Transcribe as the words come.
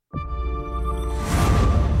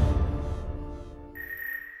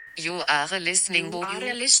You are listening to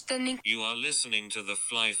the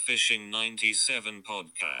Fly Fishing 97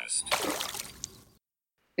 podcast.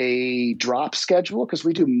 A drop schedule, because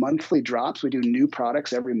we do monthly drops. We do new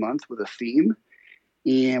products every month with a theme.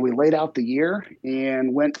 And we laid out the year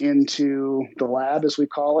and went into the lab, as we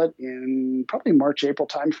call it, in probably March, April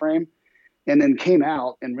timeframe. And then came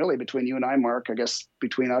out, and really between you and I, Mark, I guess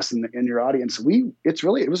between us and your audience,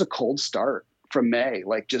 it was a cold start from May,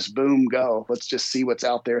 like just boom, go. Let's just see what's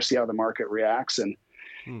out there, see how the market reacts. And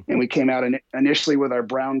we came out initially with our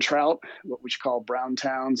brown trout, what we call brown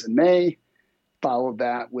towns in May. Followed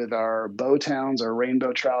that with our bow towns, our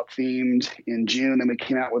rainbow trout themed in June. Then we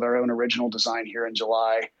came out with our own original design here in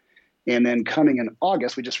July. And then coming in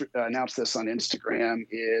August, we just announced this on Instagram,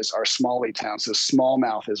 is our smallie town. So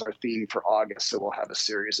smallmouth is our theme for August. So we'll have a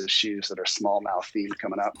series of shoes that are smallmouth themed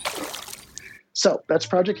coming up. So that's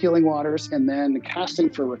Project Healing Waters. And then Casting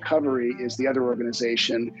for Recovery is the other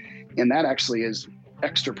organization. And that actually is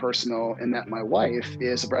extra personal in that my wife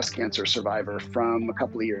is a breast cancer survivor from a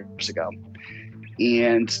couple of years ago.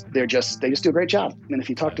 And they just do a great job. And if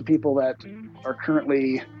you talk to people that are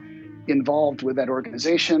currently involved with that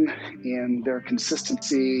organization and their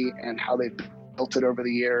consistency and how they've built it over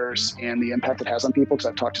the years and the impact it has on people, because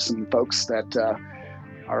I've talked to some folks that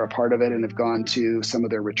are a part of it and have gone to some of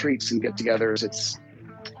their retreats and get-togethers. It's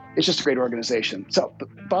just a great organization. So the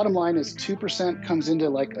bottom line is 2% comes into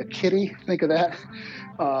like a kitty, think of that,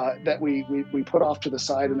 that we put off to the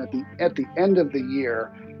side. And at the end of the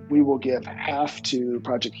year, we will give half to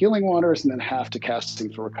Project Healing Waters and then half to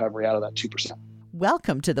Casting for Recovery out of that 2%.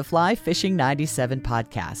 Welcome to the Fly Fishing 97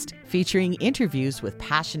 podcast, featuring interviews with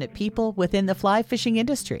passionate people within the fly fishing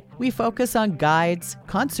industry. We focus on guides,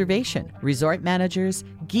 conservation, resort managers,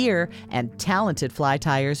 gear, and talented fly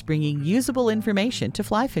tyers bringing usable information to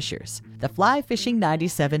fly fishers. The Fly Fishing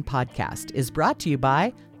 97 podcast is brought to you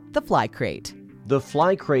by The Fly Crate.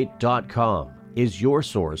 TheFlyCrate.com is your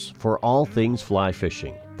source for all things fly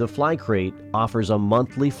fishing. The Fly Crate offers a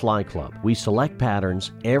monthly fly club. We select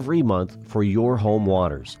patterns every month for your home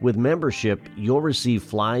waters. With membership, you'll receive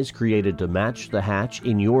flies created to match the hatch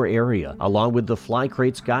in your area, along with the Fly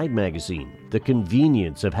Crate's guide magazine. The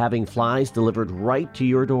convenience of having flies delivered right to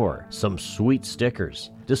your door. Some sweet stickers.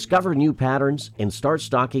 Discover new patterns and start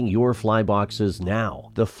stocking your fly boxes now.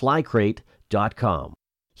 TheFlyCrate.com.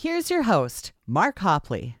 Here's your host, Mark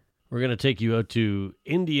Hopley. We're going to take you out to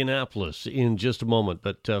Indianapolis in just a moment.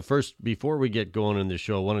 But first, before we get going in the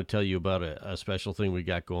show, I want to tell you about a special thing we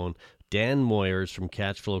got going. Dan Moyers from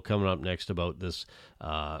Catchflow coming up next about this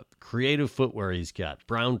creative footwear he's got.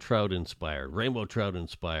 Brown trout inspired, rainbow trout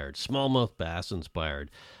inspired, smallmouth bass inspired.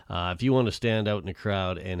 If you want to stand out in the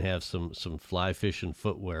crowd and have some fly fishing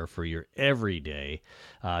footwear for your everyday,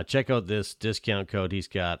 check out this discount code. He's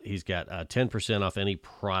got 10% off any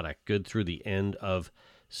product, good through the end of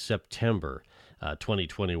September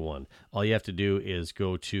 2021. All you have to do is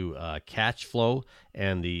go to Catchflow,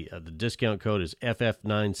 and the discount code is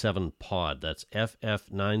FF97POD. That's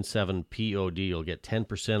FF97POD. You'll get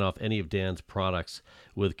 10% off any of Dan's products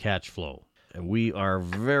with Catchflow. And we are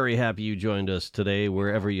very happy you joined us today,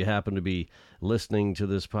 wherever you happen to be listening to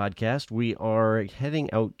this podcast. We are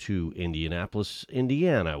heading out to Indianapolis,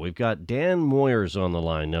 Indiana. We've got Dan Moyers on the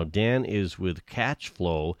line. Now, Dan is with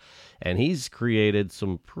Catchflow, and he's created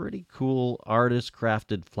some pretty cool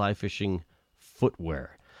artist-crafted fly fishing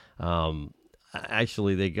footwear.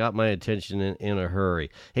 Actually, they got my attention in a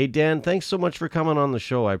hurry. Hey, Dan, thanks so much for coming on the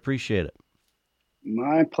show. I appreciate it.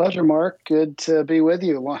 My pleasure, Mark. Good to be with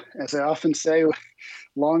you. As I often say,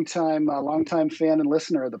 longtime fan and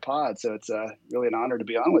listener of the pod. So it's really an honor to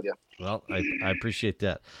be on with you. Well, I appreciate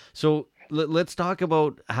that. So let's talk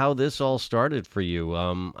about how this all started for you.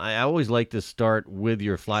 I always like to start with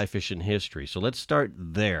your fly fishing history. So let's start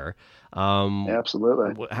there.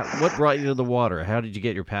 Absolutely. What brought you to the water? How did you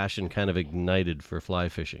get your passion kind of ignited for fly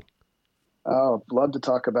fishing? Oh, love to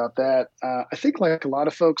talk about that. I think like a lot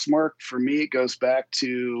of folks, Mark, for me, it goes back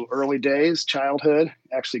to early days, childhood,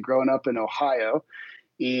 actually growing up in Ohio.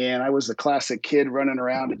 And I was the classic kid running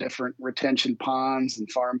around to different retention ponds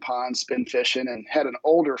and farm ponds, spin fishing, and had an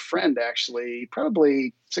older friend, actually,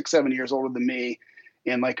 probably 6-7 years older than me,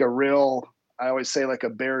 and like a real, I always say like a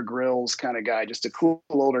Bear Grylls kind of guy, just a cool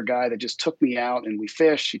older guy that just took me out and we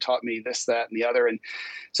fished. He taught me this, that, and the other. And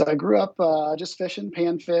so I grew up just fishing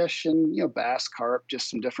panfish and, bass, carp,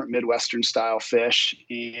 just some different Midwestern style fish.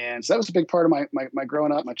 And so that was a big part of my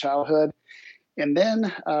growing up, my childhood. And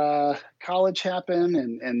then college happened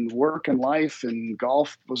and work and life and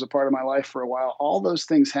golf was a part of my life for a while. All those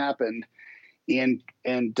things happened.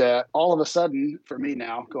 And all of a sudden, for me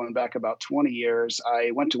now, going back about 20 years,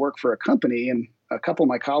 I went to work for a company, and a couple of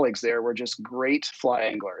my colleagues there were just great fly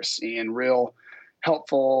anglers and real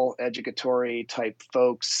helpful, educatory type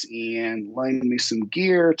folks, and loaned me some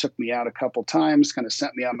gear, took me out a couple times, kind of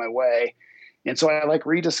sent me on my way. And so I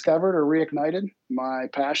rediscovered or reignited my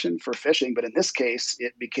passion for fishing. But in this case,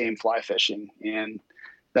 it became fly fishing. And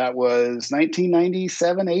that was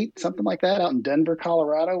 1997, 8, something like that, out in Denver,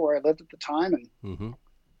 Colorado, where I lived at the time. And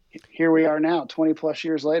here we are now, 20 plus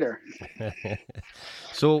years later.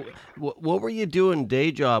 So what were you doing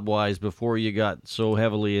day job wise before you got so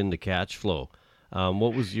heavily into Catch Flow?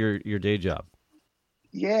 What was your day job?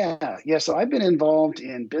 Yeah. So I've been involved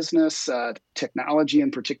in business, technology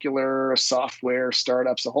in particular, software,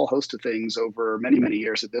 startups, a whole host of things over many, many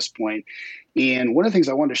years at this point. And one of the things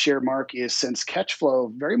I wanted to share, Mark, is since Catch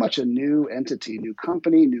Flow, very much a new entity, new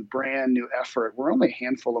company, new brand, new effort, we're only a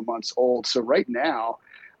handful of months old. So right now,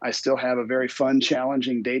 I still have a very fun,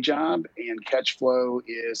 challenging day job, and Catch Flow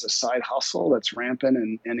is a side hustle that's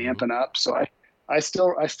ramping and amping up. So I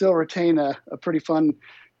still retain a pretty fun,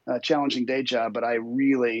 challenging day job, but I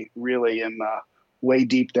really, really am way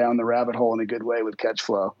deep down the rabbit hole in a good way with Catch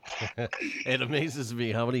Flow. It amazes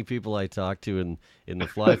me how many people I talk to in the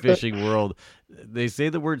fly fishing world. They say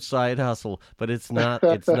the word side hustle, but it's not.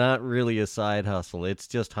 It's not really a side hustle. It's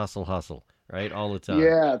just hustle, right, all the time.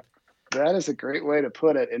 Yeah, that is a great way to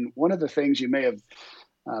put it. And one of the things you may have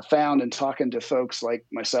found in talking to folks like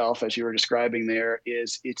myself, as you were describing there,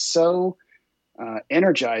 is it's so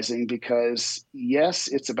energizing because, yes,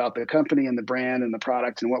 it's about the company and the brand and the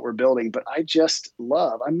product and what we're building, but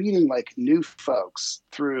I'm meeting new folks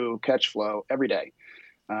through Catch Flow every day,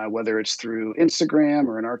 whether it's through Instagram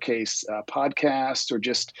or in our case, podcasts, or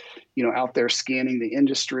just, out there scanning the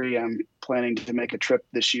industry. I'm planning to make a trip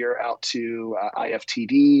this year out to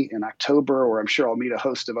IFTD in October, where I'm sure I'll meet a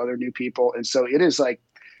host of other new people. And so it is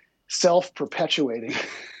self-perpetuating,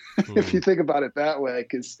 if you think about it that way,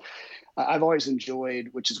 because I've always enjoyed,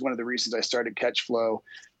 which is one of the reasons I started Catch Flow,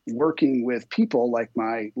 working with people like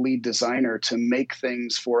my lead designer to make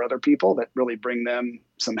things for other people that really bring them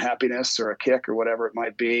some happiness or a kick or whatever it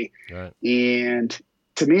might be. Right. And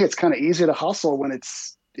to me, it's kind of easy to hustle when it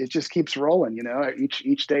just keeps rolling,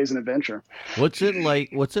 each day is an adventure. What's it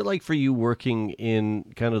like for you working in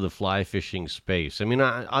kind of the fly fishing space? I mean,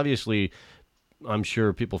 obviously, I'm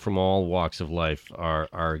sure people from all walks of life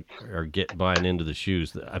are buying into the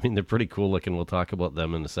shoes. I mean, they're pretty cool looking. We'll talk about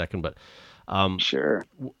them in a second, but sure.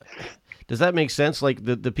 Does that make sense? Like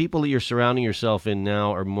the people that you're surrounding yourself in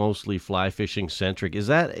now are mostly fly fishing centric. Has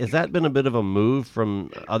that been a bit of a move from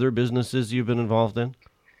other businesses you've been involved in?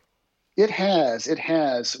 It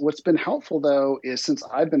has. What's been helpful, though, is since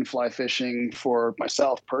I've been fly fishing for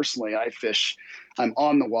myself personally, I'm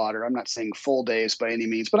on the water. I'm not saying full days by any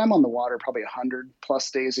means, but I'm on the water probably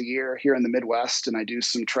 100+ days a year here in the Midwest, and I do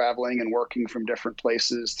some traveling and working from different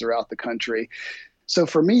places throughout the country. So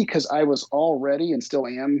for me, because I was already and still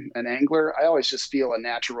am an angler, I always just feel a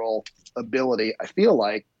natural ability, I feel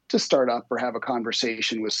like, to start up or have a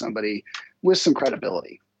conversation with somebody with some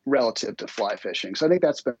credibility relative to fly fishing. So I think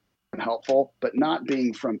that's been helpful, but not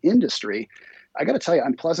being from industry, I got to tell you,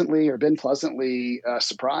 I'm been pleasantly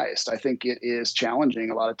surprised. I think it is challenging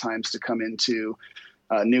a lot of times to come into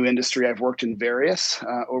a new industry. I've worked in various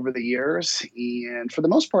over the years, and for the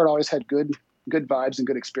most part, always had good vibes and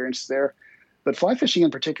good experiences there. But fly fishing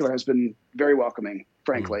in particular has been very welcoming,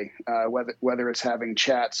 frankly, whether it's having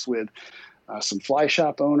chats with some fly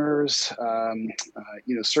shop owners,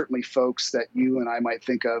 certainly folks that you and I might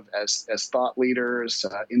think of as thought leaders,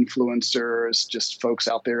 influencers, just folks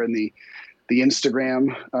out there in the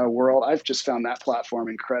Instagram world. I've just found that platform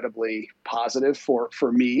incredibly positive for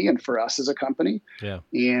me and for us as a company,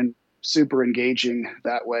 and super engaging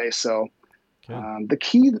that way. So the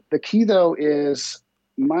key though is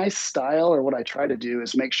my style, or what I try to do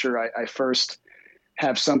is make sure I first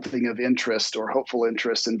have something of interest or hopeful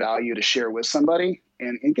interest and value to share with somebody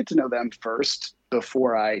and get to know them first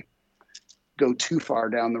before I go too far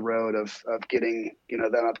down the road of getting,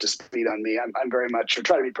 them up to speed on me. I'm very much, or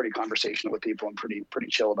try to be pretty conversational with people and pretty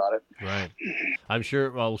chill about it. Right. I'm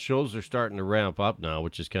sure, shows are starting to ramp up now,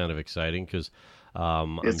 which is kind of exciting because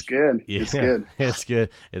it's good. Yeah, it's good. It's good.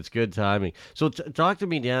 It's good timing. So talk to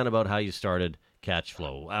me, Dan, about how you started Catch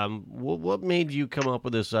Flow. What made you come up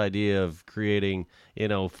with this idea of creating,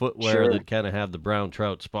 footwear that kind of have the brown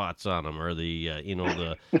trout spots on them, or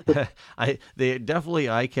they're definitely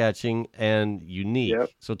eye-catching and unique. Yep.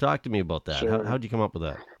 So talk to me about that. Sure. How'd you come up with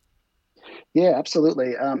that? Yeah,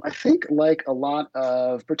 absolutely. I think like a lot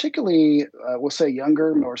of particularly, we'll say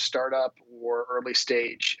younger, more startup or early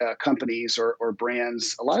stage companies or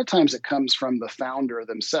brands, a lot of times it comes from the founder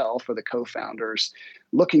themselves or the co-founders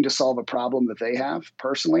looking to solve a problem that they have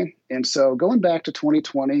personally. And so going back to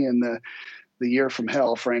 2020 and the year from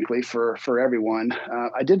hell, frankly, for everyone,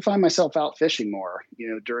 I did find myself out fishing more,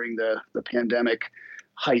 during the pandemic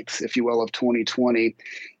heights, if you will, of 2020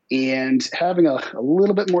 and having a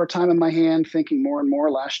little bit more time in my hand, thinking more and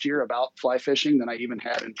more last year about fly fishing than I even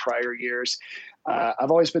had in prior years.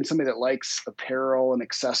 I've always been somebody that likes apparel and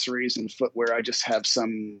accessories and footwear. I just have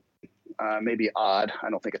some maybe odd. I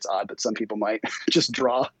don't think it's odd, but some people might just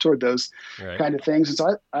draw toward those Right. kind of things. And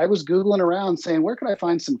so I was Googling around saying, where can I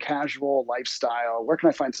find some casual lifestyle? Where can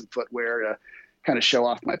I find some footwear to kind of show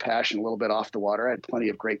off my passion a little bit off the water? I had plenty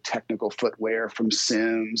of great technical footwear from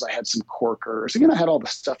Sims. I had some corkers. Again, I had all the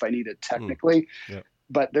stuff I needed technically, Yep.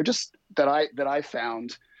 but they're just that I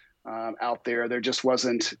found out there. There just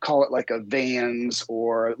wasn't, call it like a Vans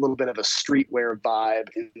or a little bit of a streetwear vibe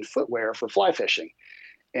in footwear for fly fishing.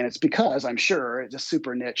 And it's because I'm sure it's a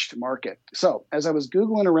super niched market. So as I was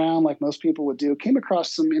Googling around, like most people would do, came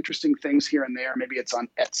across some interesting things here and there. Maybe it's on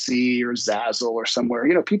Etsy or Zazzle or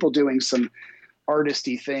somewhere, people doing some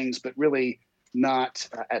artisty things, but really not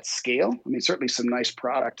at scale. I mean, certainly some nice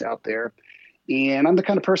product out there. And I'm the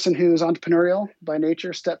kind of person who's entrepreneurial by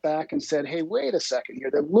nature, stepped back and said, hey, wait a second here.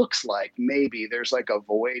 That looks like maybe there's like a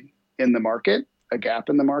void in the market, a gap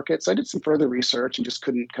in the market. So I did some further research and just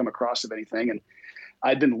couldn't come across of anything. And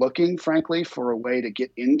I'd been looking, frankly, for a way to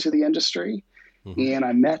get into the industry. Mhm. And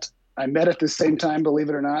I met at the same time, believe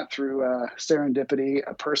it or not, through serendipity,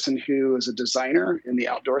 a person who is a designer in the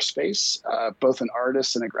outdoor space, both an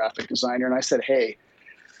artist and a graphic designer. And I said, hey,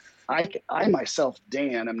 I myself,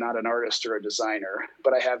 Dan, am not an artist or a designer,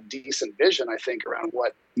 but I have decent vision, I think, around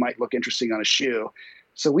what might look interesting on a shoe.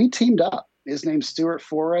 So we teamed up. His name's Stuart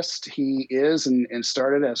Forrest. He is and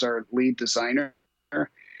started as our lead designer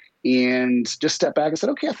and just stepped back and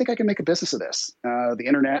said, okay, I think I can make a business of this. The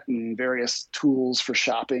internet and various tools for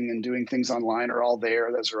shopping and doing things online are all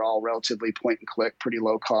there. Those are all relatively point and click, pretty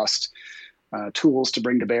low cost tools to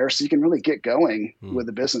bring to bear. So you can really get going with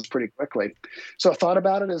the business pretty quickly. So I thought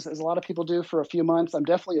about it as a lot of people do for a few months. I'm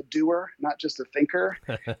definitely a doer, not just a thinker.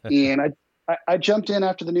 And I jumped in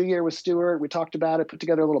after the new year with Stuart. We talked about it, put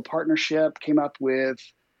together a little partnership, came up with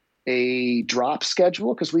a drop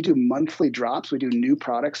schedule because we do monthly drops. We do new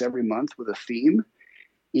products every month with a theme.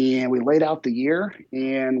 And we laid out the year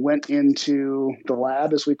and went into the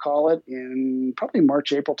lab, as we call it, in probably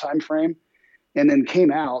March, April timeframe. And then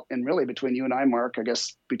came out, and really between you and I, Mark, I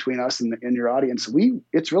guess between us and your audience,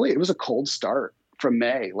 it was a cold start from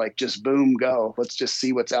May, like just boom, go. Let's just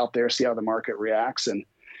see what's out there, see how the market reacts. And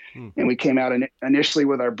we came out initially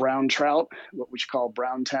with our brown trout, what we call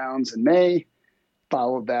brown towns in May.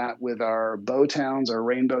 Followed that with our bow towns, our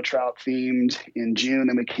rainbow trout themed in June.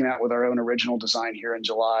 Then we came out with our own original design here in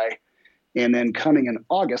July. And then coming in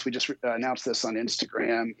August, we just announced this on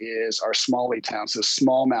Instagram, is our Smalley town. So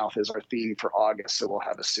smallmouth is our theme for August. So we'll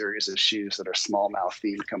have a series of shoes that are smallmouth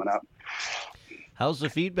themed coming up. How's the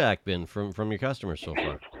feedback been from your customers so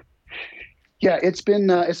far? Yeah, it's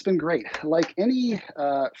been great. Like any,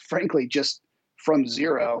 frankly, just from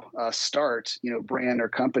zero start, brand or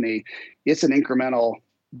company, it's an incremental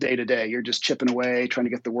day to day. You're just chipping away, trying to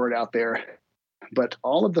get the word out there. But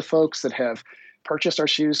all of the folks that have purchased our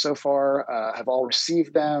shoes so far have all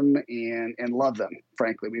received them and love them.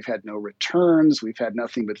 Frankly, we've had no returns. We've had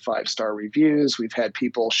nothing but 5-star reviews. We've had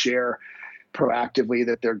people share proactively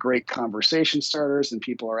that they're great conversation starters and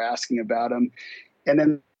people are asking about them. And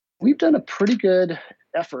then we've done a pretty good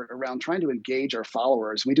effort around trying to engage our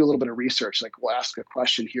followers. We do a little bit of research, like we'll ask a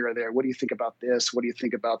question here or there. What do you think about this? What do you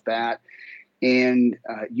think about that? And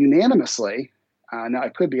unanimously, now I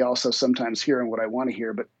could be also sometimes hearing what I want to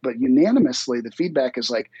hear, but unanimously, the feedback is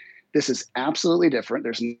like, this is absolutely different.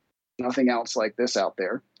 There's nothing else like this out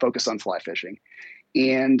there. Focus on fly fishing.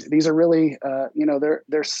 And these are really,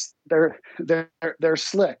 they're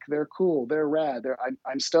slick, they're cool, they're rad,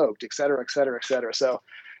 I'm stoked, et cetera, et cetera, et cetera. So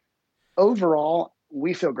overall,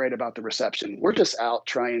 we feel great about the reception. We're just out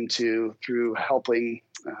trying to, through helping,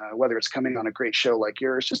 whether it's coming on a great show like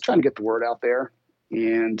yours, just trying to get the word out there.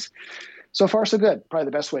 And so far, so good. Probably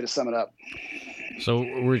the best way to sum it up. So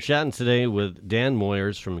we're chatting today with Dan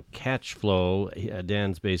Moyers from Catch Flow.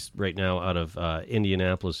 Dan's based right now out of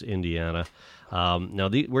Indianapolis, Indiana. Now,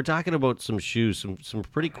 we're talking about some shoes, some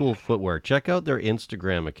pretty cool footwear. Check out their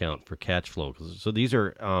Instagram account for Catch Flow. So these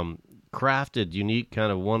are crafted, unique,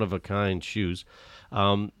 kind of one-of-a-kind shoes.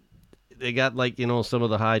 they got like, some of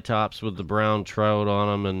the high tops with the brown trout on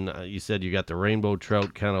them, and you said you got the rainbow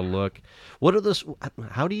trout kind of look.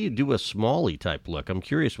 How do you do a smallie type look? I'm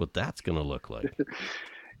curious what that's going to look like.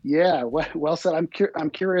 Yeah, well said. I'm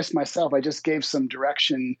curious myself. I just gave some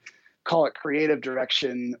direction, call it creative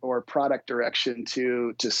direction or product direction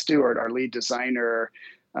to Stuart, our lead designer,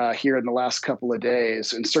 here in the last couple of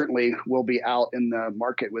days, and certainly we'll be out in the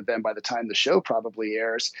market with them by the time the show probably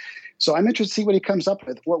airs. So I'm interested to see what he comes up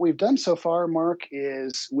with. What we've done so far, Mark,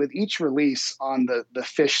 is with each release on the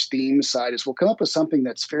fish theme side, is we'll come up with something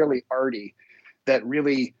that's fairly arty, that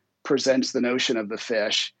really presents the notion of the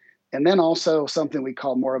fish. And then also something we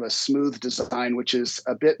call more of a smooth design, which is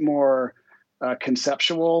a bit more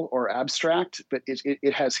conceptual or abstract, but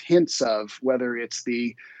it has hints of whether it's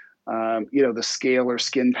the scale or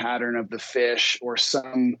skin pattern of the fish or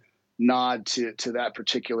some nod to that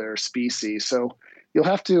particular species. So you'll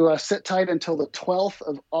have to sit tight until the 12th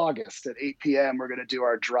of August at 8 p.m. We're going to do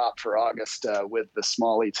our drop for August with the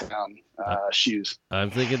Smalley Town shoes.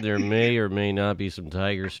 I'm thinking there may or may not be some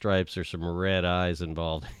tiger stripes or some red eyes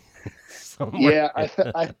involved. Yeah,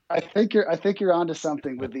 I think you're onto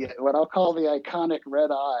something with what I'll call the iconic red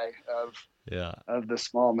eye of the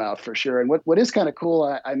smallmouth for sure. And what is kind of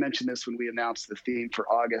cool, I mentioned this when we announced the theme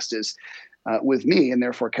for August, is with me and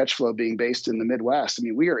therefore Catchflow being based in the Midwest. I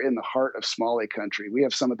mean, we are in the heart of smallie country. We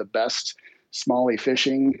have some of the best smallie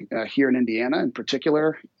fishing here in Indiana in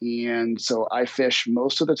particular. And so I fish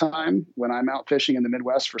most of the time when I'm out fishing in the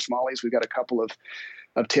Midwest for smallies. We've got a couple of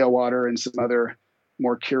tailwater and some other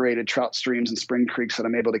more curated trout streams and spring creeks that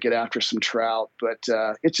I'm able to get after some trout. But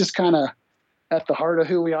it's just kind of at the heart of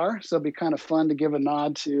who we are. So it'd be kind of fun to give a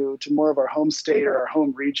nod to more of our home state or our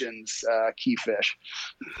home region's key fish.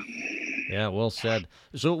 Yeah, well said.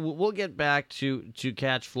 So we'll get back to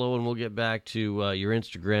Catchflow, and we'll get back to your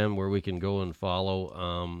Instagram, where we can go and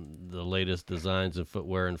follow the latest designs of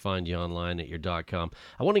footwear and find you online at your .com.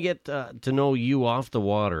 I want to get to know you off the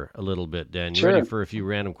water a little bit, Dan. You ready for a few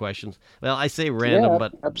random questions? Well, I say random,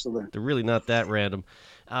 but absolutely. They're really not that random.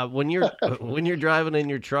 When you're driving in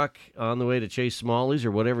your truck on the way to chase smallies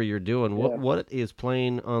or whatever you're doing, what is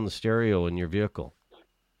playing on the stereo in your vehicle?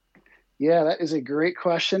 Yeah, that is a great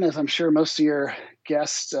question, as I'm sure most of your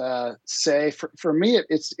guests say. For me,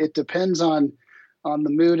 it depends on the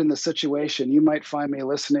mood and the situation. You might find me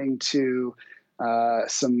listening to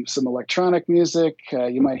some electronic music.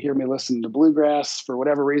 You might hear me listening to bluegrass for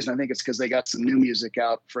whatever reason. I think it's because they got some new music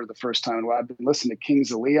out for the first time. Well, I've been listening to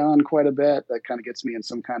Kings of Leon quite a bit. That kind of gets me in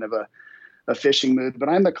some kind of a fishing mood. But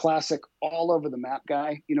I'm the classic all over the map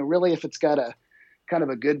guy. Really, if it's got a kind of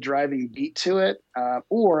a good driving beat to it,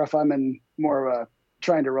 or if I'm in more of a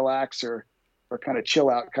trying to relax or kind of chill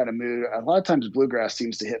out kind of mood, a lot of times bluegrass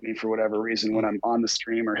seems to hit me for whatever reason when I'm on the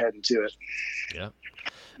stream or heading to it. Yeah.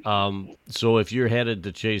 So if you're headed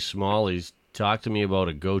to chase smallies, talk to me about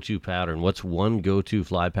a go-to pattern. What's one go-to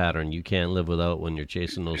fly pattern you can't live without when you're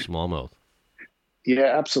chasing those smallmouth?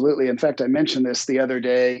 Yeah, absolutely. In fact, I mentioned this the other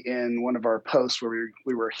day in one of our posts where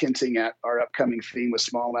we were hinting at our upcoming theme with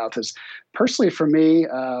smallmouth. Is personally for me,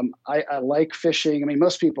 I like fishing. I mean,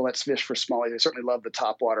 most people that fish for smallies, they certainly love the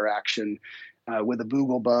topwater action with a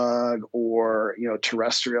boogle bug or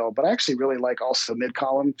terrestrial. But I actually really like also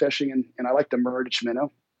mid-column fishing, and I like the Murdich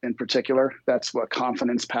minnow in particular. That's what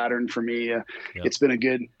confidence pattern for me. Yep. It's been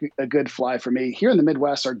a good fly for me. Here in the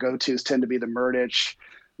Midwest, our go-tos tend to be the Murdich,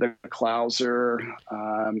 the Clouser,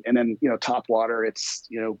 and then topwater. It's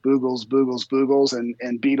boogles,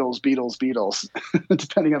 and beetles,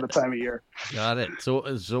 depending on the time of year. Got it. So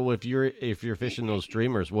if you're fishing those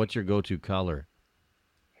streamers, what's your go-to color?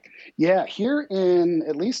 Yeah, here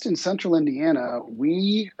at least in central Indiana,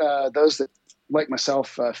 we those that like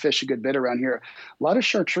myself fish a good bit around here. A lot of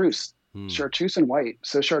chartreuse, chartreuse and white.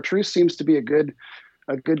 So chartreuse seems to be a good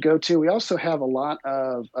go-to. We also have a lot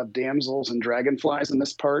of damsels and dragonflies in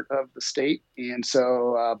this part of the state, and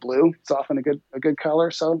so blue. It's often a good color.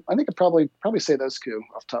 So I think I'd probably say those two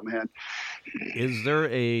off the top of my head. Is there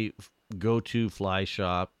a go-to fly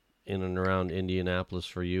shop in and around Indianapolis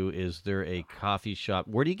for you? Is there a coffee shop?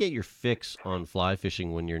 Where do you get your fix on fly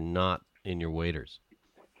fishing when you're not in your waders?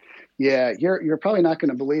 Yeah, you're probably not going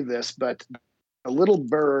to believe this, but a little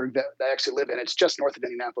burg that I actually live in, it's just north of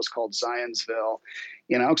Indianapolis, called Zionsville.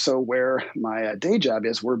 So where my day job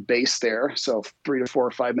is, we're based there. So 3 to 4 or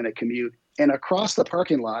 5 minute commute, and across the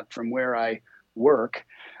parking lot from where I work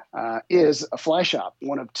is a fly shop,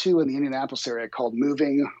 one of two in the Indianapolis area, called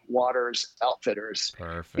Moving Waters Outfitters.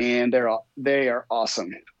 Perfect. And they are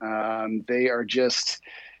awesome. They are just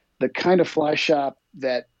the kind of fly shop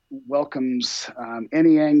that welcomes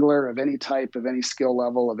any angler of any type, of any skill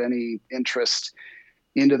level, of any interest.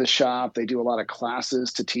 into the shop. They do a lot of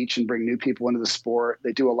classes to teach and bring new people into the sport.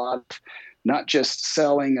 They do a lot of not just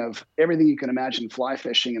selling of everything you can imagine fly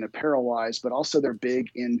fishing and apparel wise, but also they're big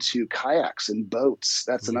into kayaks and boats.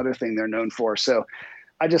 That's another thing they're known for. So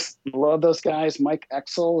I just love those guys. Mike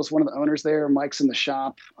Exel is one of the owners there. Mike's in the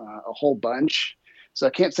shop a whole bunch. So I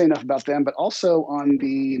can't say enough about them, but also on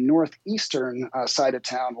the northeastern side of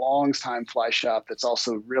town, Longtime Fly Shop that's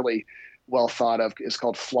also really well thought of is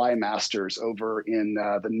called Fly Masters over in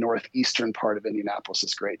the northeastern part of Indianapolis.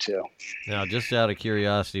 It's great too. Now, just out of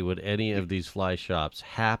curiosity, would any of these fly shops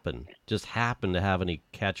happen to have any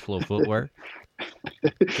catch flow footwear?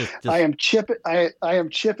 I am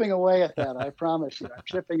chipping away at that. I promise you, I'm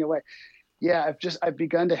chipping away. Yeah, I've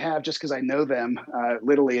begun to have, just because I know them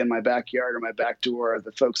literally in my backyard or my back door,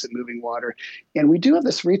 the folks at Moving Water. And we do have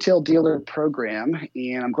this retail dealer program,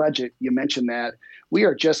 and I'm glad you mentioned that. We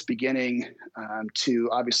are just beginning to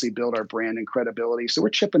obviously build our brand and credibility. So we're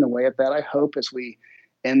chipping away at that. I hope as we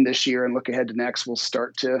end this year and look ahead to next, we'll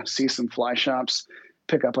start to see some fly shops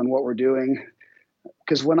pick up on what we're doing.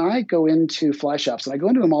 Because when I go into fly shops, and I go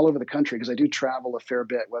into them all over the country because I do travel a fair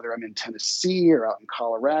bit, whether I'm in Tennessee or out in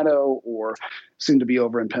Colorado or soon to be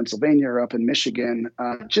over in Pennsylvania or up in Michigan,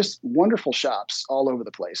 just wonderful shops all over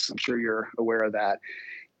the place. I'm sure you're aware of that.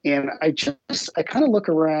 And I kind of look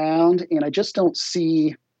around and I just don't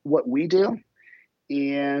see what we do.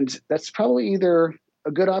 And that's probably either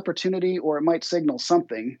a good opportunity or it might signal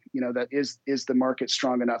something, that is the market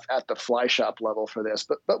strong enough at the fly shop level for this.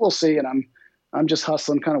 But we'll see. And I'm just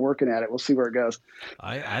hustling, kind of working at it. We'll see where it goes.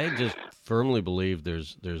 I just firmly believe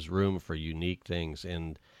there's room for unique things.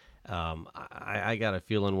 And I got a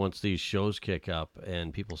feeling once these shows kick up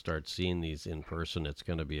and people start seeing these in person, it's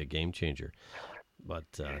going to be a game changer. But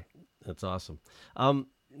that's awesome.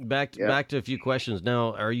 Back to a few questions.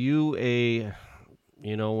 Now, are you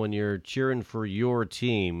when you're cheering for your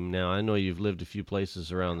team, now I know you've lived a few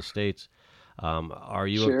places around the States. Are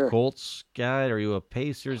you Sure. a Colts guy? Are you a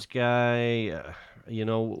Pacers guy?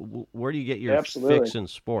 Where do you get your Absolutely. fix in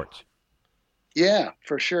sports? Yeah,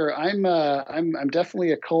 for sure. I'm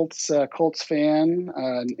definitely a Colts fan.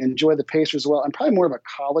 Enjoy the Pacers as well. I'm probably more of a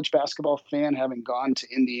college basketball fan, having gone to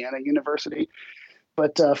Indiana University.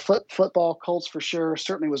 But football, Colts for sure.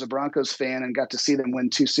 Certainly was a Broncos fan and got to see them win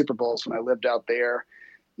 2 Super Bowls when I lived out there.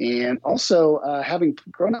 And also having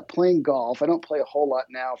grown up playing golf, I don't play a whole lot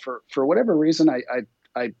now for whatever reason.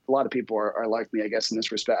 A lot of people are like me, I guess, in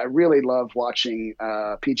this respect. I really love watching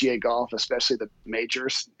PGA golf, especially the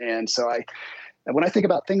majors. And so when I think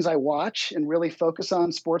about things I watch and really focus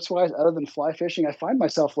on sports-wise, other than fly fishing, I find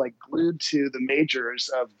myself like glued to the majors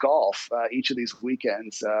of golf each of these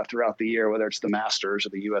weekends throughout the year, whether it's the Masters or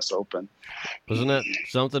the U.S. Open. Wasn't that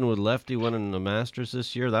something with Lefty winning the Masters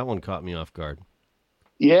this year? That one caught me off guard.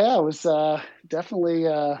 Yeah, it was definitely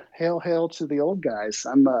hail to the old guys.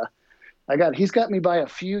 He's got me by a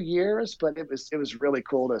few years, but it was really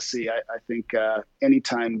cool to see. I think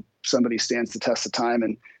anytime somebody stands the test of time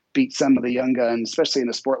and beat some of the young guns, especially in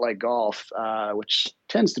a sport like golf, which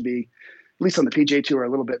tends to be, at least on the PGA Tour, a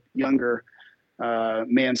little bit younger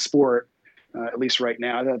man sport, at least right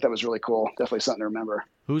now. I thought that was really cool. Definitely something to remember.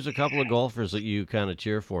 Who's a couple of golfers that you kind of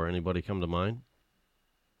cheer for? Anybody come to mind?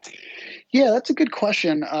 Yeah, that's a good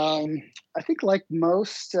question. I think like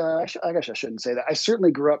most, I guess I shouldn't say that. I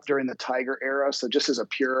certainly grew up during the Tiger era. So just as a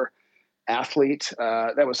pure athlete,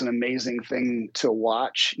 that was an amazing thing to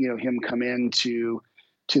watch, him come into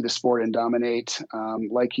the sport and dominate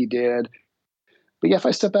like he did. But yeah, if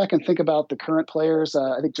I step back and think about the current players,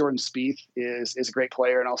 I think Jordan Spieth is a great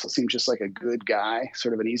player and also seems just like a good guy,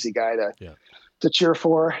 sort of an easy guy to cheer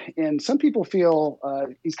for. And some people feel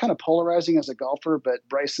he's kind of polarizing as a golfer, but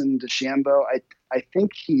Bryson DeChambeau, I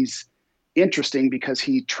think he's interesting because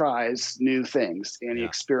he tries new things and he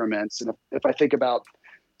experiments. And if I think about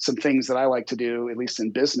some things that I like to do, at least in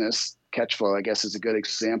business, catch flow, I guess, is a good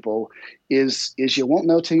example, is you won't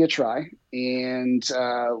know till you try. And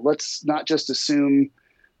let's not just assume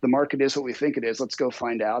the market is what we think it is. Let's go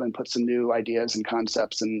find out and put some new ideas and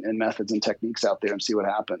concepts and methods and techniques out there and see what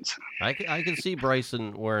happens. I can see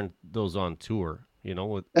Bryson wearing those on tour,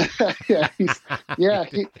 with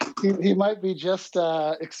he might be just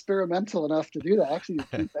experimental enough to do that. Actually,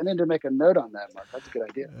 I need to make a note on that, Mark. That's a good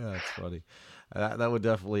idea. Yeah, that's funny. That would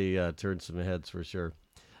definitely turn some heads for sure.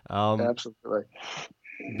 Absolutely.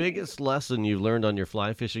 Biggest lesson you've learned on your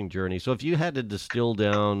fly fishing journey. So if you had to distill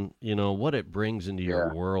down, what it brings into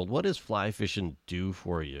your world, what does fly fishing do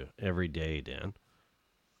for you every day, Dan?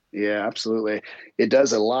 Yeah, absolutely. It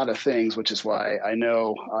does a lot of things, which is why I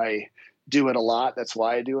know I do it a lot. That's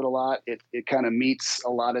why I do it a lot. It kind of meets a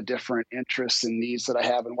lot of different interests and needs that I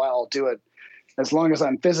have. And while I'll do it as long as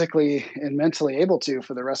I'm physically and mentally able to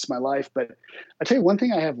for the rest of my life. But I tell you, one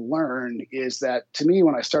thing I have learned is that to me,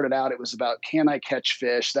 when I started out, it was about, can I catch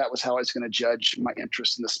fish? That was how I was going to judge my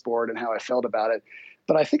interest in the sport and how I felt about it.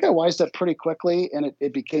 But I think I wised up pretty quickly, and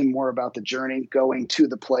it became more about the journey, going to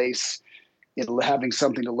the place, having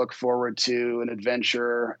something to look forward to, an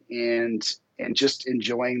adventure, and just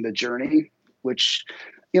enjoying the journey, which,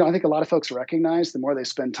 I think a lot of folks recognize the more they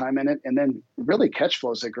spend time in it. And then really catch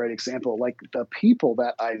flow is a great example. Like the people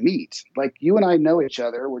that I meet, like you and I know each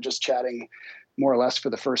other. We're just chatting more or less for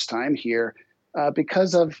the first time here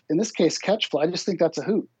because of, in this case, catch flow. I just think that's a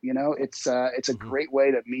hoot. It's a great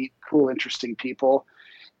way to meet cool, interesting people.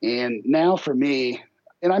 And now for me,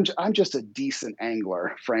 and I'm just a decent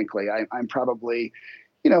angler, frankly. I'm probably,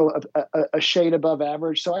 a shade above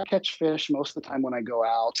average. So I catch fish most of the time when I go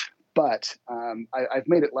out. But I've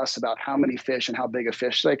made it less about how many fish and how big a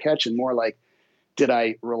fish did I catch, and more like, did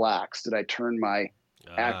I relax? Did I turn my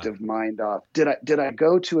active mind off? Did I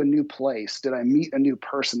go to a new place? Did I meet a new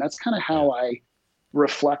person? That's kind of how I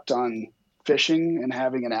reflect on fishing and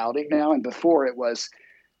having an outing now. And before it was,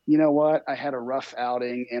 you know what? I had a rough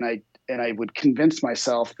outing, and I would convince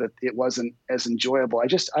myself that it wasn't as enjoyable.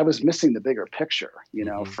 I was missing the bigger picture,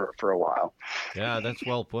 for a while. Yeah, that's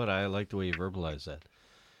well put. I like the way you verbalize that.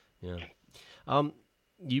 Yeah.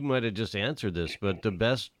 You might have just answered this, but the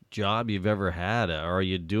best job you've ever had, are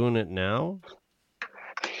you doing it now?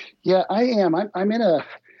 Yeah, I am. I'm in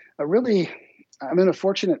I'm in a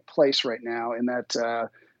fortunate place right now in that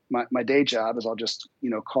my day job, as I'll just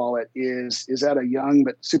call it, is at a young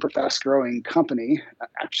but super fast growing company,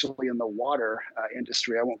 actually in the water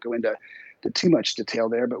industry. I won't go into too much detail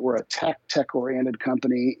there, but we're a tech oriented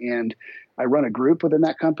company, and I run a group within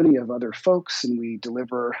that company of other folks, and we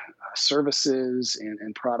deliver services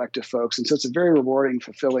and product to folks. And so it's a very rewarding,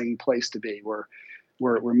 fulfilling place to be. We're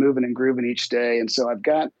moving and grooving each day. And so I've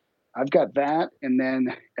got that. And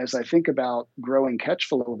then as I think about growing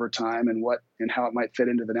Catchful over time and how it might fit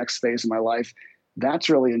into the next phase of my life, that's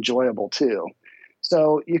really enjoyable too.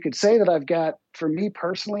 So you could say that I've got, for me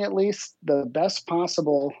personally at least, the best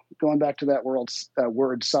possible, going back to that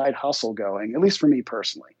word side hustle going, at least for me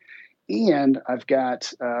personally. And I've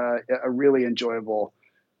got a really enjoyable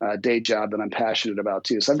day job that I'm passionate about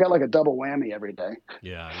too. So I've got like a double whammy every day.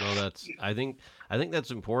 Yeah, no, I think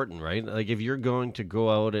that's important, right? Like if you're going to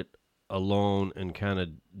go out it alone and kind of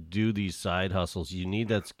do these side hustles, you need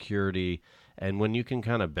that security. And when you can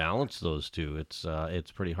kind of balance those two,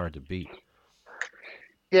 it's pretty hard to beat.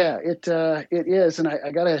 Yeah, it is, and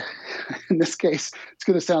I gotta. In this case, it's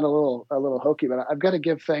going to sound a little hokey, but I've got to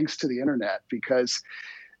give thanks to the internet, because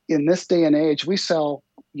in this day and age, we sell.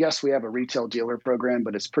 Yes, we have a retail dealer program,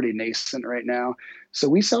 but it's pretty nascent right now. So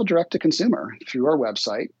we sell direct to consumer through our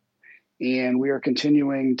website, and we are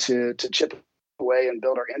continuing to chip away and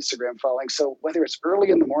build our Instagram following. So whether it's early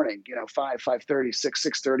in the morning, 5:30,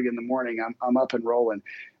 6:30 in the morning, I'm up and rolling.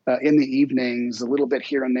 In the evenings, a little bit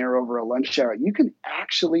here and there over a lunch hour. You can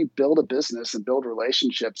actually build a business and build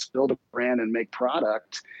relationships, build a brand and make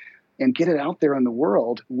product and get it out there in the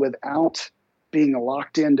world without being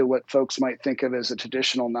locked into what folks might think of as a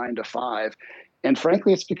traditional 9 to 5. And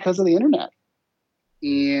frankly, it's because of the internet.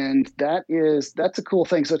 And that's a cool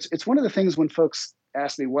thing. So it's one of the things when folks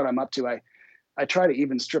ask me what I'm up to, I try to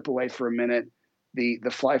even strip away for a minute the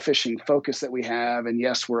fly fishing focus that we have. And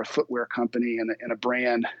yes, we're a footwear company and a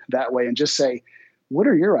brand that way, and just say, what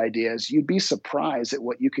are your ideas? You'd be surprised at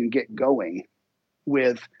what you can get going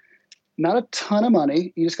with not a ton of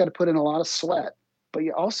money. You just got to put in a lot of sweat, but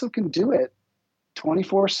you also can do it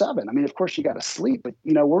 24/7. I mean, of course you got to sleep, but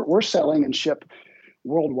we're selling and ship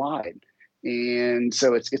worldwide. And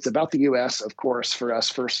so it's about the US, of course, for us,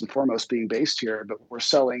 first and foremost, being based here, but we're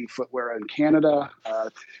selling footwear in Canada,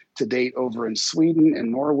 to date over in Sweden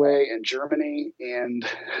and Norway and Germany. And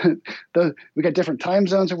we got different time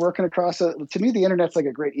zones we're working across. To me, the internet's like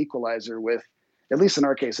a great equalizer with, at least in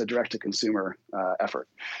our case, a direct to consumer effort.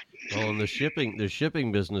 Well, and the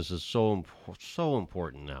shipping business is so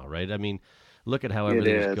important now, right? I mean, look at how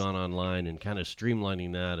everything's gone online and kind of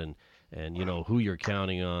streamlining that, and who you're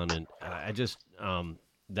counting on. And I just,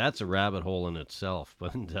 that's a rabbit hole in itself,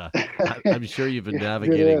 but I'm sure you've been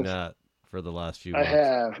navigating that for the last few months.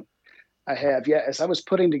 I have. Yeah. As I was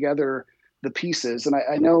putting together the pieces, and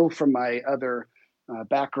I know from my other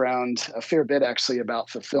background a fair bit actually about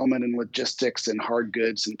fulfillment and logistics and hard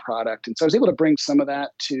goods and product. And so I was able to bring some of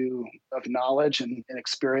that of knowledge and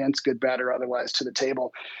experience, good, bad, or otherwise, to the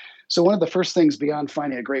table. So one of the first things beyond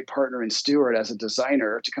finding a great partner in Stuart as a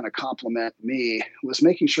designer to kind of complement me was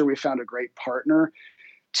making sure we found a great partner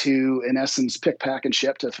to, in essence, pick, pack, and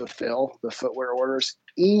ship to fulfill the footwear orders,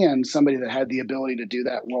 and somebody that had the ability to do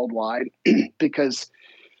that worldwide. Because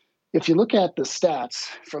if you look at the stats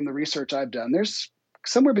from the research I've done, there's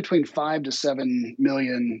somewhere between 5 to 7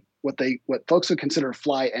 million what folks would consider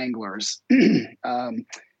fly anglers in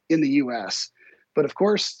the U.S. But of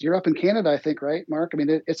course, you're up in Canada, I think, right, Mark? I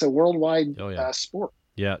mean, it's a worldwide sport.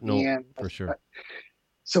 Yeah, no, and for sure.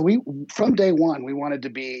 So from day one, we wanted to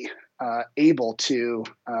be able to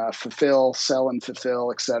sell and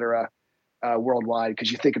fulfill, et cetera, worldwide.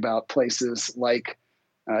 Because you think about places like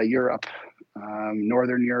Europe,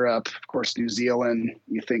 Northern Europe, of course, New Zealand.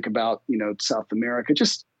 You think about, South America.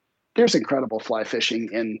 Just there's incredible fly fishing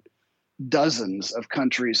in dozens of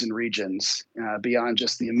countries and regions beyond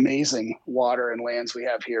just the amazing water and lands we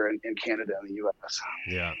have here in Canada and the U.S.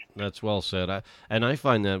 Yeah, that's well said. I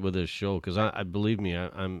find that with this show, because I believe me,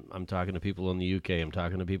 I'm talking to people in the UK, I'm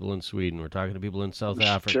talking to people in Sweden, we're talking to people in South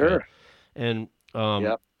Africa, sure. And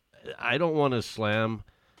I don't want to slam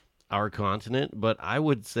our continent, but I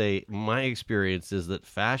would say my experience is that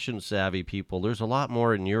fashion savvy people, there's a lot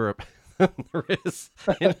more in Europe than there is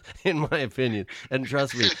in my opinion. And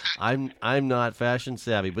trust me, I'm not fashion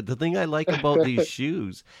savvy, but the thing I like about these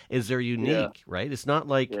shoes is they're unique, right? It's not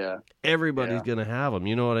like everybody's going to have them.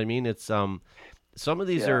 You know what I mean? It's some of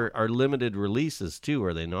these are limited releases too,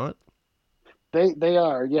 are they not? They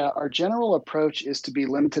are. Yeah. Our general approach is to be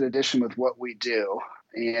limited edition with what we do.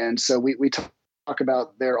 And so we talk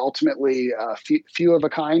about they're ultimately few of a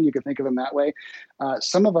kind. You can think of them that way.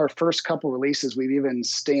 Some of our first couple releases, we've even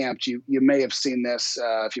stamped. You may have seen this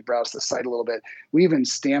if you browse the site a little bit. We even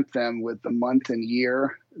stamped them with the month and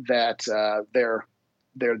year that they're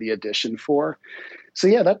the edition for. So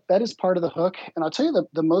yeah, that is part of the hook. And I'll tell you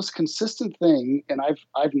the most consistent thing. And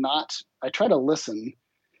I try to listen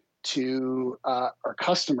to our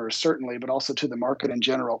customers certainly, but also to the market in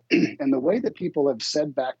general. And the way that people have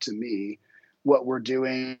said back to me what we're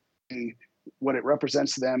doing, what it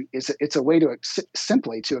represents to them, is it's a way to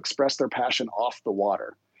simply to express their passion off the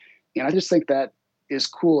water. And I just think that is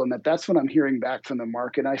cool, and that's what I'm hearing back from the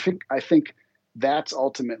market. I think that's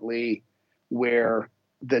ultimately where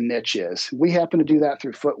the niche is. We happen to do that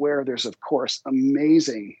through footwear. There's of course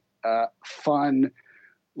amazing, fun,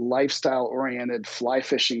 lifestyle-oriented, fly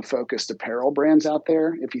fishing focused apparel brands out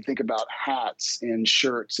there. If you think about hats and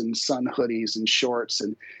shirts and sun hoodies and shorts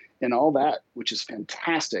and all that, which is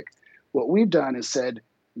fantastic. What we've done is said,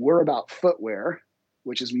 we're about footwear,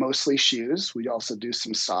 which is mostly shoes. We also do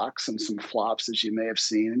some socks and some flops, as you may have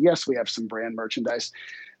seen. And yes, we have some brand merchandise.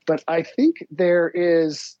 But I think there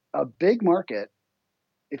is a big market.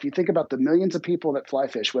 If you think about the millions of people that fly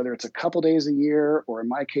fish, whether it's a couple days a year, or in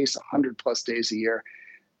my case, 100+ days a year,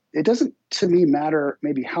 it doesn't, to me, matter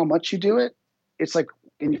maybe how much you do it. It's like,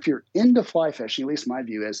 and if you're into fly fishing, at least my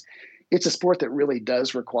view is, it's a sport that really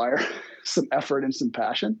does require some effort and some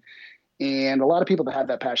passion. And a lot of people that have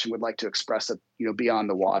that passion would like to express it, beyond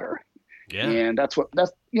the water. Yeah. And that's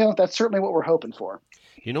certainly what we're hoping for.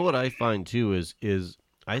 You know what I find too is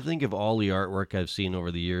I think of all the artwork I've seen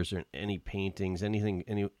over the years, or any paintings, anything,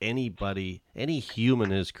 anybody, any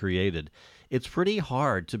human has created. It's pretty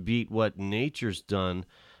hard to beat what nature's done,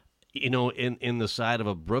 in the side of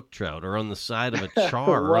a brook trout, or on the side of a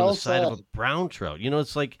char, or on the side of a brown trout.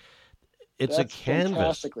 It's like, it's a canvas.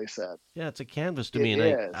 Fantastically said. Yeah, it's a canvas to me,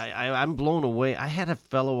 and I'm blown away. I had a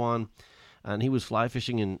fellow on, and he was fly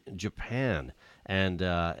fishing in Japan, and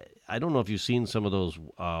I don't know if you've seen some of those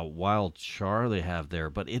wild char they have there,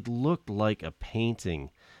 but it looked like a painting,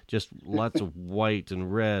 just lots of white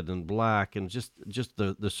and red and black, and just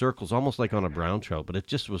the circles, almost like on a brown trout. But it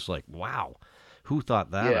just was like, wow, who thought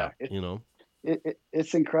that up?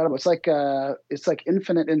 It's incredible. It's like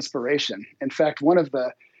infinite inspiration. In fact, one of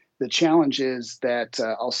the challenges that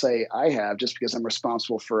I'll say I have, just because I'm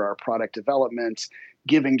responsible for our product development,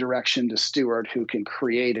 giving direction to Stuart, who can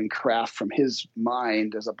create and craft from his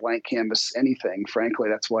mind as a blank canvas anything. Frankly,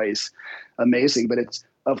 that's why he's amazing. But it's,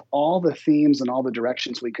 of all the themes and all the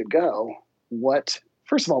directions we could go,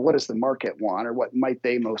 first of all, what does the market want, or what might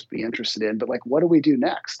they most be interested in? But what do we do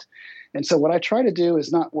next? And so what I try to do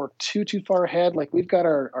is not work too far ahead. We've got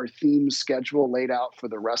our theme schedule laid out for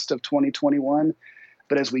the rest of 2021.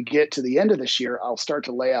 But as we get to the end of this year, I'll start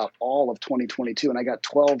to lay out all of 2022. And I got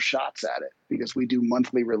 12 shots at it, because we do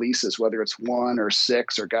monthly releases, whether it's 1 or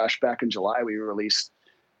 6, or back in July, we released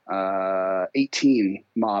 18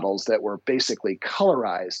 models that were basically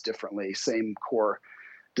colorized differently, same core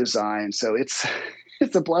design. So it's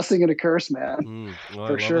it's a blessing and a curse, man, Well, I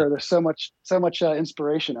for love it. sure. There's so much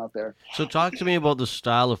inspiration out there. So talk to me about the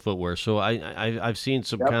style of footwear. So I've seen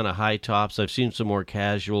some Yep. kind of high tops. I've seen some more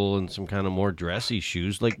casual and some kind of more dressy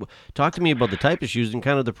shoes. Like, talk to me about the type of shoes and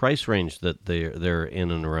kind of the price range that they're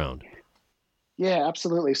in and around. Yeah,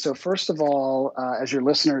 absolutely. So first of all, as your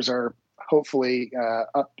listeners are hopefully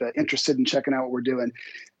interested in checking out what we're doing,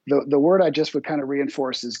 the word I just would kind of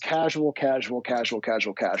reinforce is casual, casual, casual,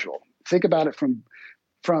 casual, casual. Think about it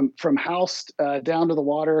from house down to the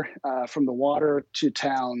water, from the water to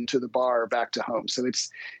town to the bar, back to home. So it's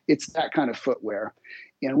that kind of footwear.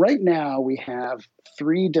 And right now we have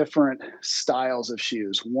three different styles of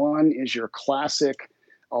shoes. One is your classic,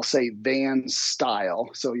 I'll say Vans style.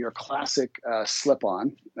 So your classic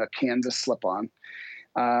slip-on, a canvas slip-on.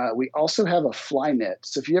 We also have a fly knit.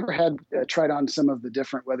 So if you ever had tried on some of the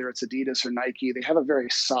different, whether it's Adidas or Nike, they have a very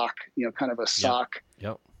sock, kind of a sock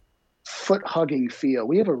Yep. foot hugging feel.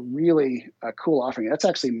 We have a really cool offering. That's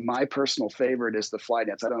actually my personal favorite is the fly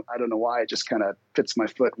knits. I don't know why, it just kind of fits my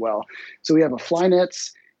foot well. So we have a fly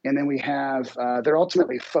knits, and then we have they're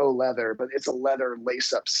ultimately faux leather, but it's a leather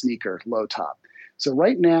lace up sneaker, low top. So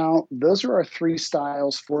right now, those are our three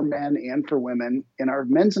styles for men and for women, and our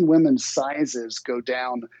men's and women's sizes go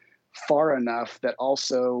down far enough that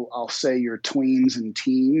also I'll say your tweens and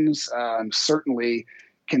teens certainly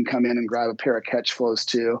can come in and grab a pair of catch flows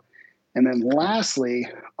too. And then lastly,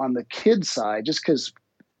 on the kid side, just because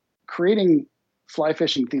creating fly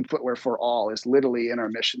fishing themed footwear for all is literally in our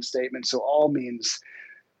mission statement. So all means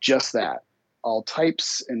just that. All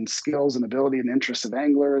types and skills and ability and interests of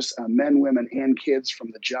anglers, men, women, and kids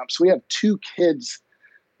from the jump. So we have two kids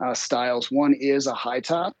styles. One is a high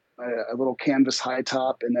top, a little canvas high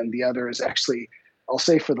top, and then the other is actually, I'll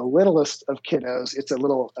say for the littlest of kiddos, it's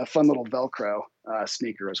a fun little Velcro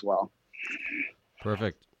sneaker as well.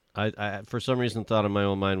 Perfect. I for some reason thought in my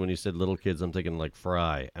own mind when you said little kids, I'm thinking like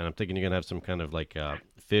fry, and I'm thinking you're gonna have some kind of like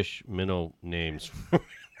fish minnow names.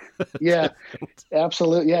 Yeah,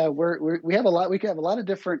 absolutely. Yeah, we have a lot. We can have a lot of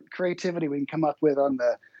different creativity we can come up with on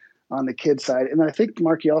the kid side. And I think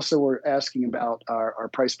Mark, you also were asking about our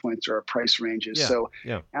price points or our price ranges. Yeah, So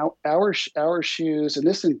yeah. our shoes, and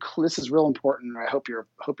this is real important. I hope your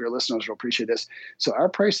listeners will appreciate this. So our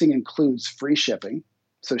pricing includes free shipping.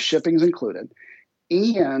 So shipping is included,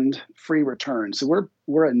 and free return. So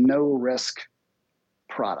we're a no risk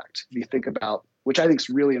product. If you think about, which I think is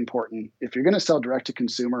really important, if you're going to sell direct to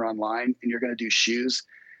consumer online and you're going to do shoes,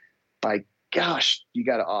 by gosh, you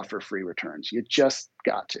got to offer free returns. You just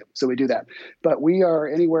got to. So we do that. But we are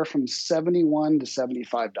anywhere from $71 to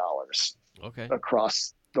 $75 Okay.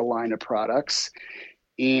 across the line of products.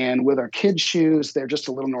 And with our kids' shoes, they're just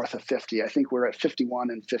a little north of 50. I think we're at 51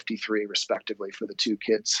 and 53 respectively for the two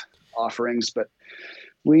kids offerings. But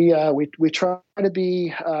we try to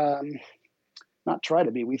be not try to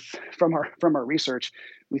be. We from our research,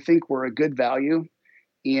 we think we're a good value.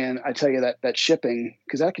 And I tell you that shipping,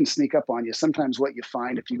 because that can sneak up on you. Sometimes what you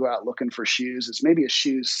find if you go out looking for shoes is maybe a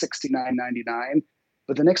shoe's $69.99,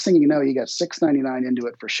 but the next thing you know, you got $6.99 into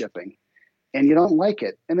it for shipping, and you don't like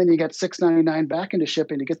it, and then you got $6.99 back into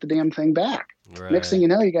shipping to get the damn thing back. Right. Next thing you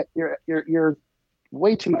know, you got you're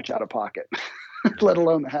way too much out of pocket, let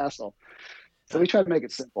alone the hassle. So we try to make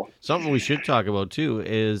it simple. Something we should talk about too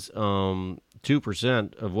is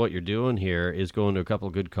 2% of what you're doing here is going to a couple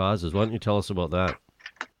of good causes. Why don't you tell us about that?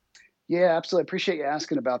 Yeah, absolutely. I appreciate you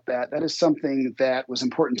asking about that. That is something that was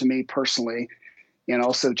important to me personally, and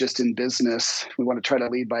also just in business. We want to try to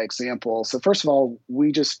lead by example. So first of all,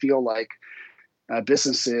 we just feel like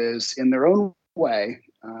businesses in their own way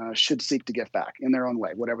should seek to give back in their own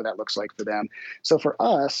way, whatever that looks like for them. So for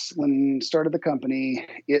us, when we started the company,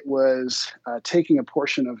 it was taking a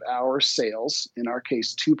portion of our sales, in our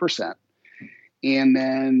case, 2%, and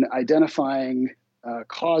then identifying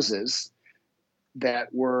causes that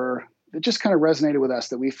just kind of resonated with us,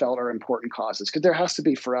 that we felt are important causes, because there has to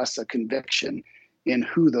be for us a conviction in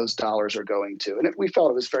who those dollars are going to. And we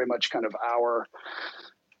felt it was very much kind of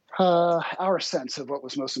our sense of what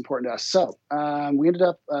was most important to us. So we ended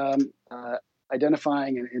up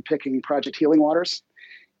identifying and picking Project Healing Waters.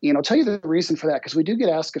 And I'll tell you the reason for that, because we do get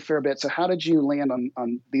asked a fair bit. So how did you land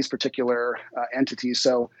on these particular entities?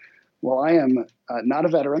 So, well, I am not a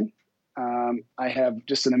veteran. I have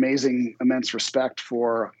just an immense respect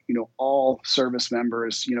for, all service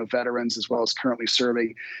members, veterans, as well as currently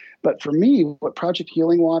serving. But for me, what Project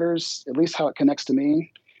Healing Waters, at least how it connects to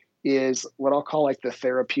me, is what I'll call like the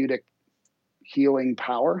therapeutic healing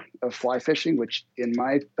power of fly fishing, which in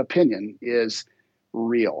my opinion is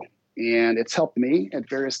real. And it's helped me at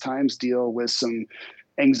various times deal with some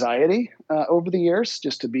anxiety over the years,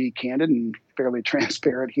 just to be candid and fairly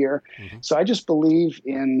transparent here. Mm-hmm. So I just believe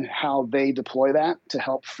in how they deploy that to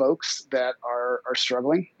help folks that are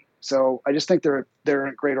struggling. So I just think they're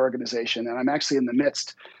a great organization, and I'm actually in the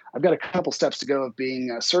midst. I've got a couple steps to go of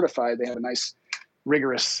being certified. They have a nice,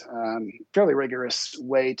 rigorous, fairly rigorous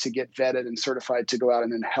way to get vetted and certified to go out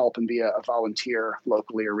and then help and be a volunteer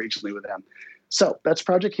locally or regionally with them. So that's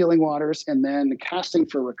Project Healing Waters. And then Casting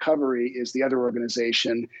for Recovery is the other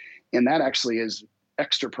organization. And that actually is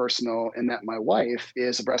extra personal in that my wife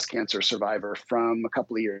is a breast cancer survivor from a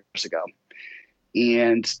couple of years ago.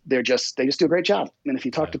 And they just do a great job. And if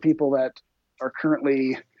you talk to people that are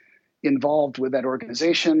currently involved with that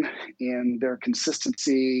organization and their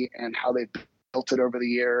consistency and how they've built it over the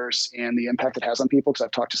years and the impact it has on people, because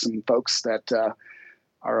I've talked to some folks that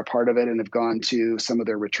are a part of it and have gone to some of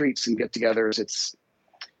their retreats and get-togethers. It's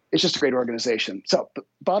just a great organization. So the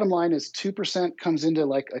bottom line is 2% comes into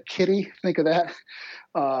like a kitty. Think of that,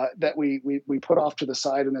 that we put off to the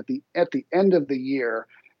side. And at the end of the year,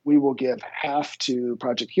 we will give half to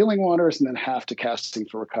Project Healing Waters and then half to Casting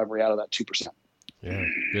for Recovery out of that 2%. Yeah,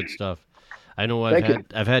 good stuff. I know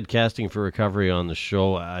I've had Casting for Recovery on the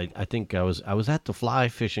show. I think I was at the fly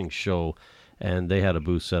fishing show, and they had a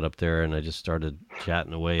booth set up there, and I just started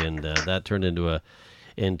chatting away, and that turned into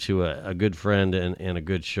a good friend and a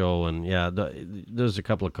good show. And yeah, there's a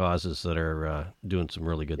couple of causes that are doing some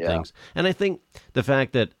really good things. And I think the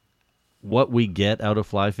fact that what we get out of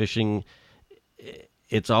fly fishing,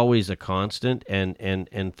 it's always a constant,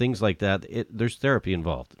 and things like that. There's therapy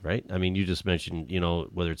involved, right? I mean, you just mentioned,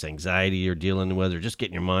 whether it's anxiety you're dealing with, or just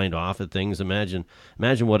getting your mind off of things. Imagine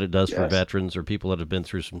what it does for veterans or people that have been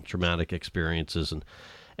through some traumatic experiences,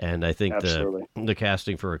 and I think the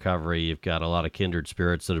Casting for Recovery, you've got a lot of kindred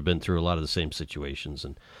spirits that have been through a lot of the same situations,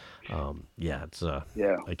 and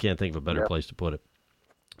I can't think of a better place to put it.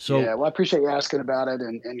 So, well, I appreciate you asking about it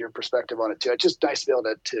and your perspective on it too. It's just nice to be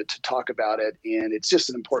able to talk about it, and it's just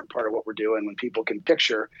an important part of what we're doing when people can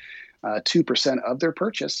picture 2% of their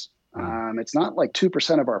purchase. It's not like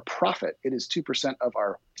 2% of our profit; it is 2% of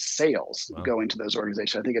our sales going to those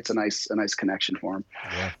organizations. I think it's a nice connection for them.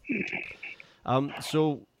 Yeah.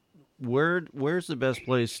 So, where's the best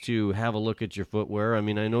place to have a look at your footwear? I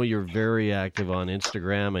mean, I know you're very active on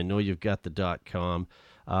Instagram. I know you've got the .com.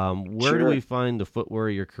 Where do we find the footwear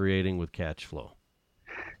you're creating with Catchflow?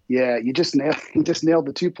 Yeah, you just nailed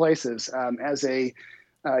the two places. As a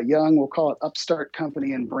young, we'll call it upstart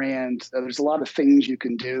company and brand, there's a lot of things you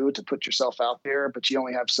can do to put yourself out there, but you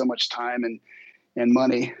only have so much time and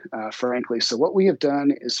money, frankly. So what we have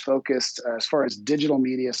done is focused as far as digital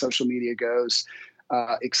media, social media goes,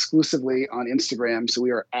 exclusively on Instagram. So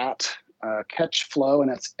we are at Catchflow,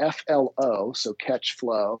 and that's FLO, so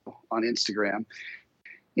Catchflow on Instagram.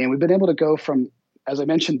 And we've been able to go from, as I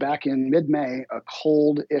mentioned back in mid-May, a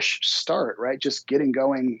cold-ish start, right? Just getting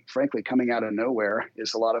going, frankly, coming out of nowhere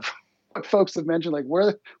is a lot of what folks have mentioned, like where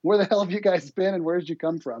the hell have you guys been and where did you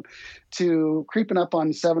come from? To creeping up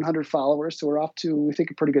on 700 followers. So we're off to, we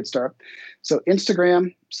think, a pretty good start. So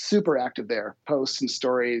Instagram, super active there, posts and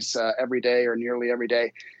stories every day or nearly every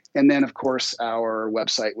day. And then, of course, our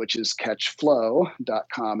website, which is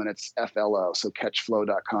catchflow.com, and it's FLO, so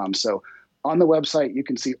catchflow.com. So on the website, you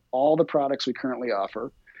can see all the products we currently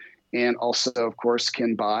offer, and also, of course,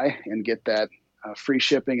 can buy and get that free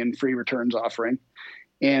shipping and free returns offering.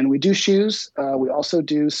 And we do shoes. We also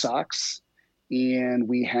do socks, and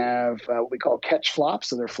we have what we call catch flops,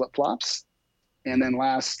 so they're flip flops. And then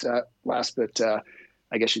last but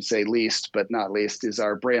I guess you'd say least, but not least, is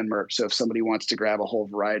our brand merch. So if somebody wants to grab a whole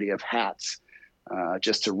variety of hats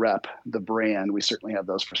just to rep the brand, we certainly have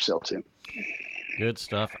those for sale too. Good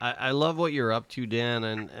stuff. I love what you're up to, Dan,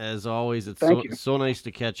 and as always, it's so nice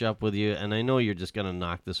to catch up with you. And I know you're just going to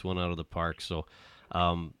knock this one out of the park. So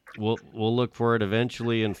we'll look for it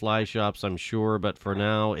eventually in fly shops, I'm sure. But for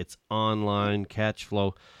now, it's online,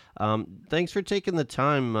 Catchflow. Thanks for taking the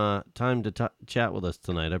time to chat with us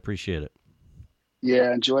tonight. I appreciate it.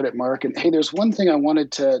 Yeah, enjoyed it, Mark. And hey, there's one thing I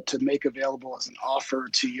wanted to make available as an offer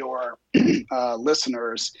to your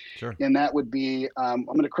listeners. Sure. And that would be, I'm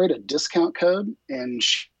going to create a discount code and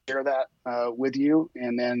share that with you.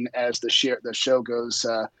 And then as the show goes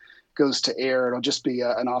to air, it'll just be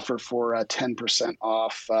an offer for 10%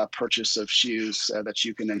 off purchase of shoes that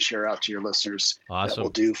you can then share out to your listeners. Awesome. That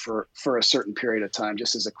we'll do for a certain period of time,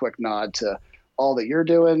 just as a quick nod to all that you're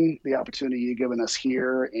doing, the opportunity you've given us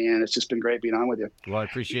here, and it's just been great being on with you. Well, I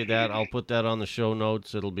appreciate that. I'll put that on the show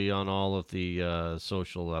notes. It'll be on all of the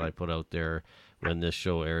social that I put out there when this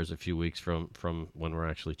show airs a few weeks from when we're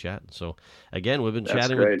actually chatting. So, again, we've been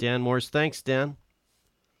chatting with Dan Morse. Thanks, Dan.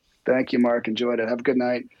 Thank you, Mark. Enjoyed it. Have a good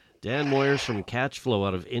night. Dan Moyers from Catch Flow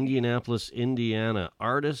out of Indianapolis, Indiana.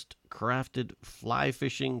 Artist crafted fly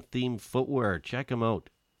fishing themed footwear. Check him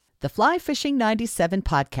out. The Fly Fishing 97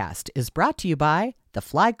 podcast is brought to you by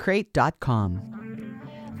theflycrate.com.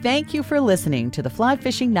 Thank you for listening to the Fly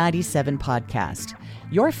Fishing 97 podcast.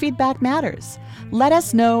 Your feedback matters. Let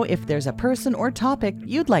us know if there's a person or topic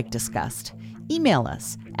you'd like discussed. Email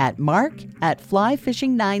us at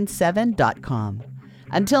mark@flyfishing97.com.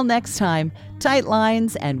 Until next time, tight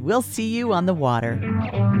lines, and we'll see you on the water.